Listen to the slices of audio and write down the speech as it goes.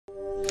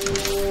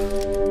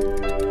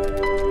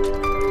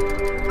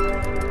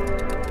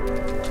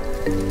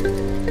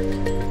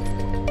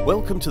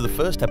Welcome to the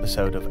first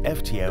episode of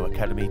FTO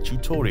Academy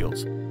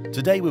tutorials.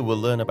 Today we will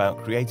learn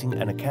about creating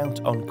an account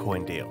on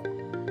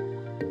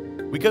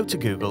CoinDeal. We go to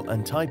Google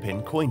and type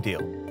in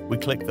CoinDeal. We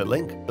click the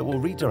link that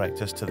will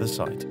redirect us to the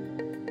site.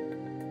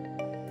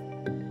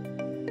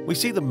 We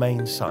see the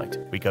main site.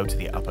 We go to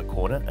the upper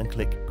corner and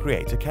click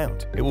Create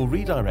Account. It will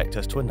redirect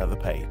us to another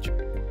page.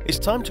 It's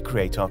time to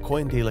create our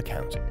CoinDeal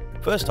account.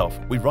 First off,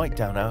 we write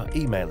down our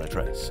email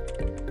address.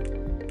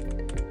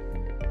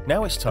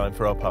 Now it's time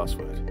for our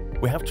password.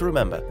 We have to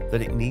remember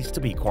that it needs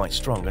to be quite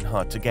strong and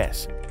hard to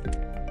guess.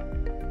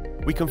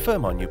 We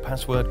confirm our new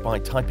password by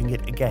typing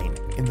it again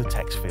in the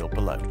text field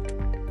below.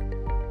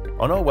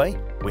 On our way,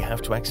 we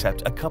have to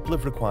accept a couple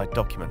of required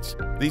documents.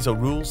 These are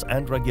rules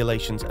and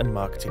regulations and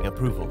marketing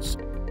approvals.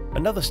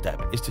 Another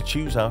step is to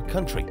choose our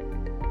country.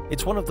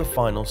 It's one of the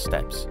final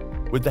steps.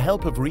 With the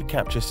help of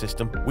reCAPTCHA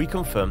system, we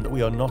confirm that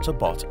we are not a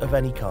bot of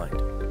any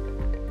kind.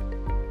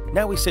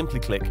 Now we simply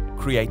click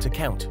Create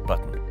Account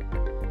button.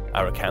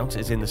 Our account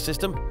is in the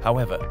system,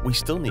 however, we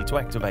still need to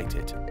activate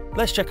it.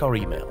 Let's check our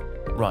email.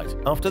 Right,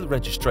 after the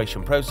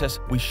registration process,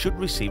 we should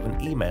receive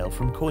an email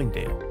from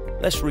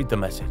CoinDeal. Let's read the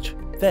message.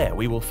 There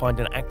we will find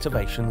an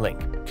activation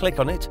link. Click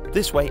on it.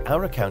 This way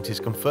our account is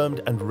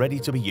confirmed and ready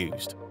to be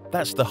used.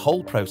 That's the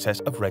whole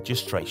process of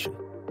registration.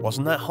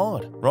 Wasn't that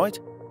hard, right?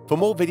 For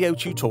more video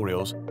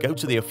tutorials, go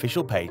to the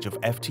official page of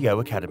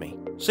FTO Academy.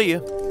 See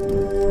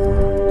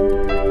you!